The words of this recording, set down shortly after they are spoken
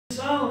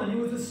Solomon.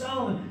 He was with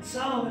Solomon.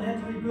 Solomon had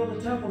to rebuild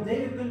the temple.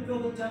 David couldn't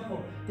build the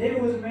temple.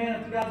 David was a man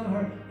after God's own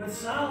heart. But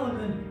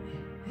Solomon,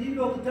 he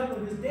built the temple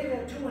because David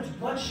had too much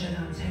bloodshed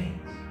on his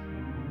hands.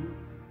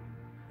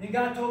 And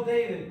God told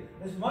David,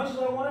 as much as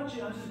I want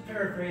you, I'm just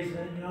paraphrasing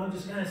it, I'm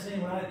just kind of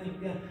saying what I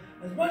think.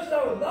 As much as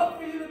I would love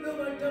for you to build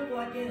my temple,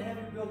 I can't have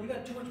it built. You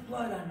got too much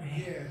blood on your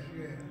hands.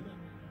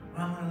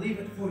 I'm going to leave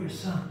it for your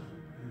son.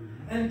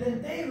 And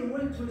then David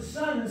went to his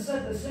son and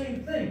said the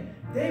same thing.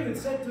 David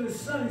said to his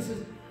son, he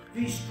says,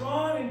 be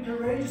strong and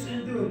courageous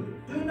and do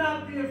it. Do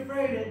not be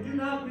afraid and do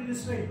not be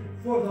dismayed.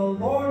 For the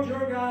Lord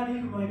your God,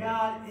 even my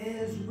God,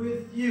 is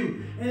with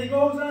you. And he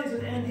goes on, he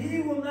says, and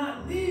he will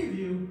not leave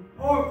you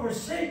or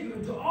forsake you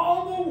until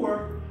all the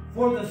work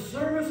for the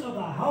service of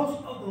the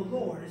house of the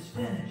Lord is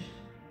finished.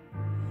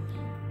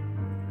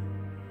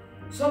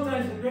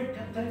 Sometimes the great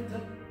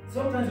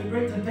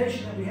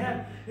temptation that we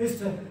have is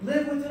to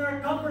live within our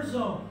comfort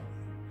zone,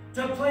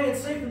 to play it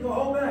safe and to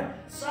hold back.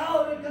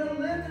 Solomon could have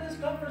lived in his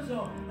comfort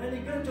zone, and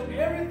he could have took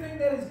everything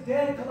that his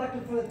dad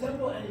collected for the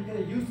temple and he could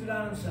have used it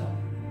on himself.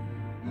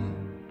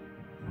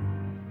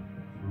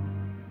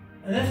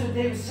 And that's what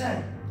David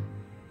said.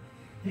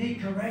 Be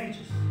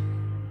courageous.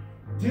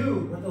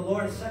 Do what the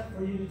Lord has set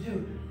for you to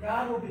do.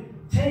 God will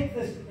take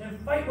this and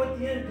fight with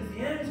the enemy, because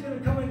the enemy is going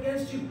to come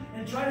against you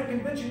and try to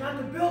convince you not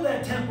to build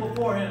that temple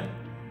for him.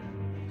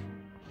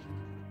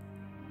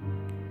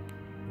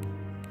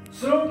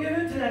 So don't give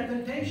in to that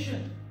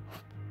temptation.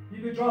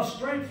 You can draw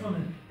strength from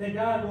it, that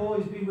God will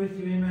always be with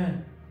you.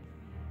 Amen.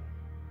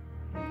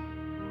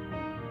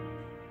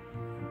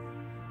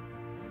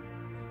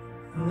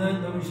 And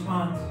then the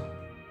response.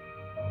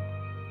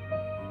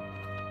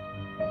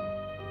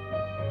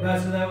 God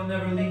said, I will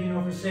never leave you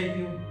nor forsake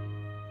you.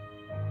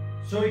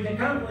 So we can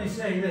confidently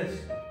say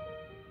this: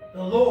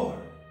 the Lord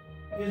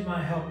is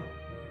my helper.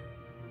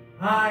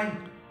 I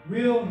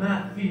will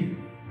not fear.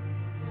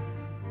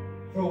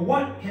 For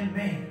what can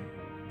man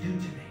do to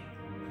me?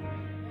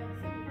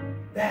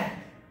 That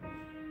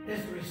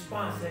is the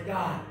response that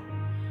God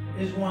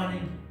is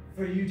wanting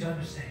for you to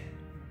understand.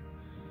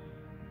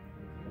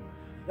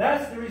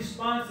 That's the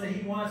response that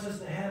he wants us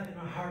to have in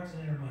our hearts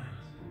and in our minds.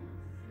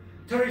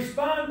 To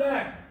respond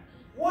back.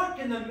 What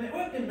can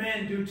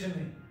man do to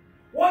me?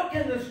 What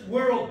can this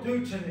world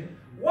do to me?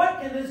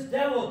 What can this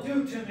devil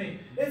do to me?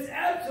 It's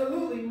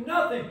absolutely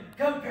nothing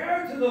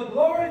compared to the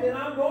glory that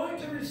I'm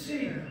going to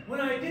receive when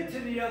I get to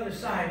the other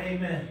side.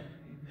 Amen.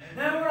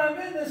 Now, when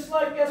I'm in this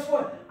life, guess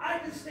what? I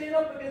can stand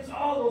up against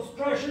all those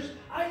pressures.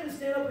 I can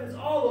stand up against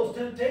all those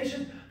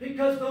temptations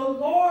because the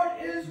Lord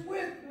is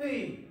with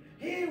me.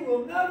 He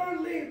will never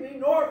leave me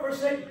nor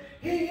forsake me.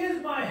 He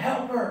is my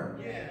helper.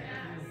 Yeah.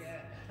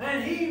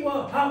 And he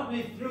will help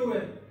me through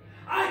it.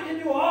 I can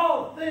do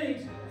all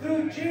things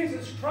through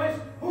Jesus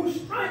Christ who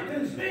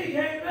strengthens me.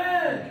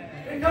 Amen.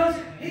 Because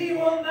he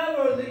will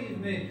never leave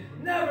me.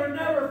 Never,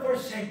 never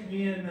forsake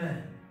me.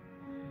 Amen.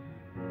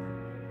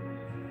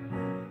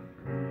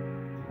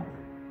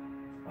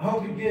 I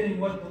hope you're getting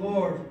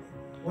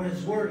what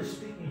his word is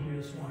speaking here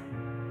this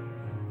morning.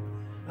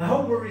 I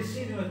hope we're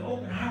receiving with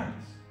open hearts.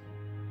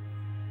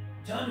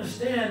 To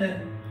understand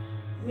that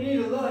we need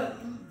to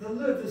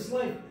live this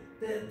life,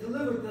 to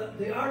live with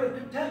the art of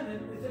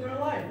contentment within our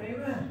life.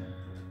 Amen.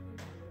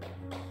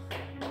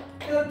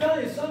 And I'm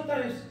telling you,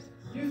 sometimes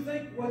you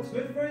think what's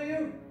good for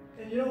you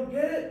and you don't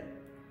get it.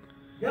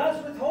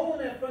 God's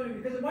withholding that from you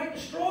because it might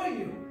destroy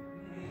you.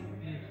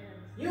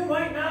 You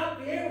might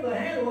not be able to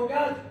handle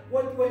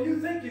what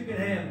you think you can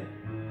handle.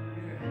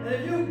 And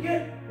if you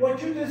get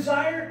what you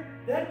desire,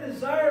 that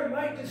desire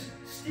might just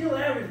steal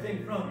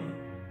everything from you.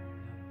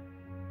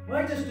 It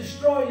might just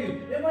destroy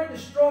you. It might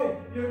destroy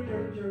your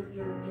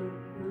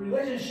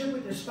relationship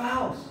with your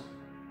spouse.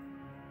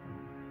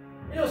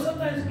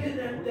 Sometimes getting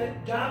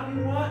that job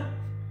you want,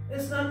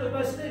 it's not the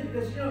best thing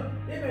because,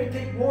 it may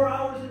take more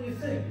hours than you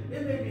think.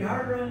 It may be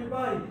harder on your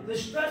body. The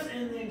stress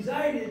and the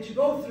anxiety that you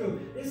go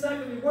through, it's not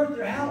going to be worth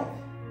your health.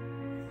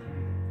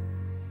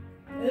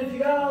 And if you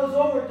got all this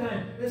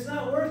overtime, it's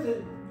not worth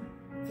it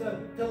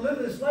to live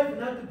this life and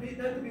not to be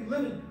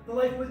living the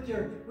life with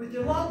your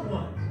loved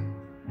ones.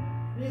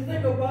 When you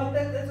think about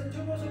that, that's the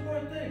two most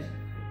important things.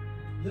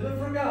 Living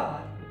for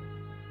God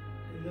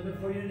and living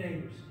for your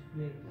neighbors.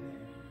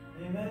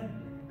 Amen?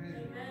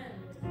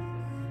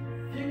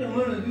 If you can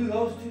learn to do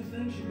those two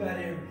things, you got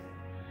everything.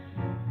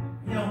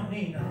 You don't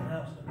need nothing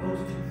else but those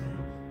two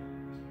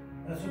things.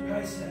 That's what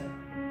Christ said.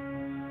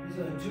 These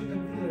are the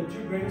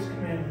two greatest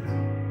commandments.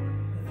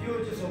 If you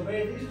would just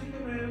obey these two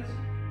commandments,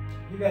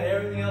 you got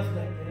everything else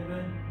left.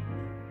 Amen?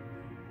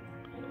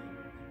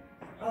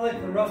 I'd like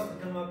for Russ to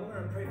come up. We're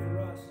going to pray for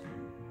Russ.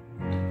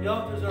 The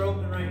altars are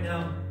open right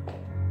now.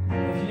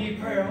 If you need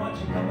prayer, I want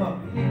you to come up.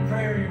 If you need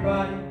prayer in your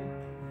body,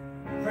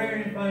 prayer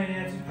in your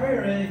finances,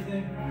 prayer in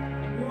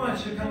anything, we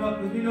want you to come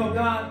up because we know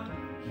God,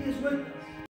 he is with us.